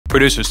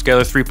Producer,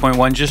 Scalar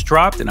 3.1 just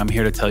dropped, and I'm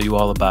here to tell you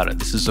all about it.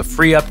 This is a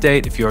free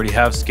update if you already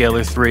have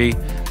Scalar 3,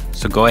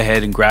 so go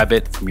ahead and grab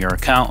it from your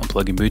account on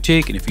Plugin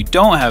Boutique. And if you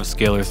don't have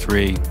Scalar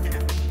 3,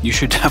 you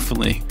should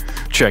definitely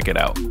check it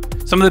out.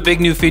 Some of the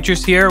big new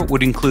features here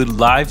would include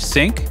live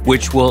sync,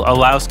 which will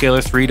allow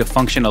Scalar 3 to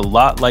function a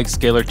lot like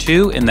Scalar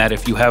 2 in that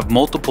if you have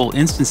multiple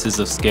instances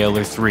of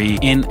Scalar 3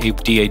 in a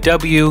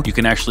DAW, you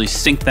can actually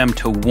sync them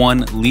to one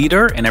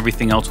leader and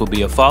everything else will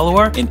be a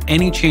follower. And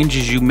any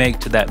changes you make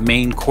to that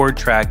main chord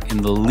track in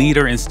the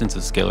leader instance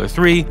of Scalar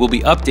 3 will be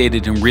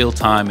updated in real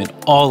time in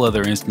all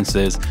other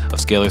instances of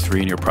Scalar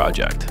 3 in your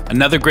project.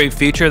 Another great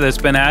feature that's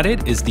been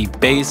added is the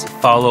bass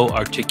follow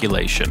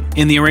articulation.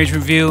 In the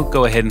arrangement view,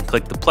 go ahead and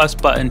click the plus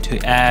button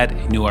to add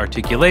a new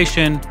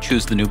articulation,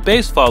 choose the new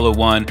bass follow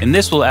one, and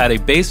this will add a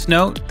bass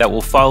note that will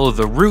follow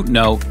the root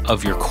note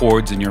of your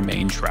chords in your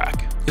main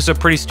track. This is a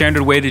pretty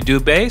standard way to do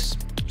bass,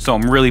 so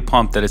I'm really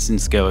pumped that it's in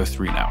Scalar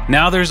 3 now.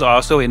 Now there's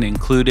also an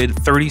included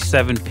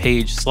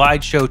 37-page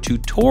slideshow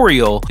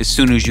tutorial as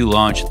soon as you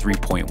launch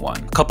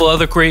 3.1. A couple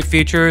other great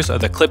features are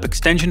the clip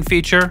extension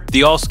feature.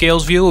 The all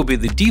scales view will be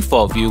the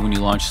default view when you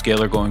launch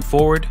Scalar going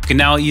forward. You can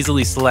now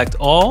easily select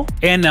all,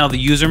 and now the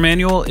user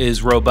manual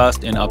is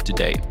robust and up to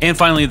date. And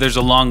finally, there's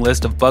a long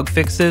list of bug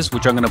fixes,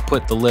 which I'm gonna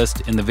put the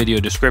list in the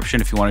video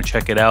description if you wanna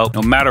check it out.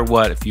 No matter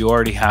what, if you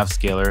already have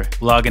Scalar,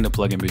 log into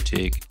Plugin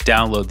Boutique,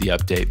 download the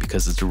update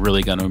because it's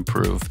really gonna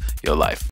improve your life.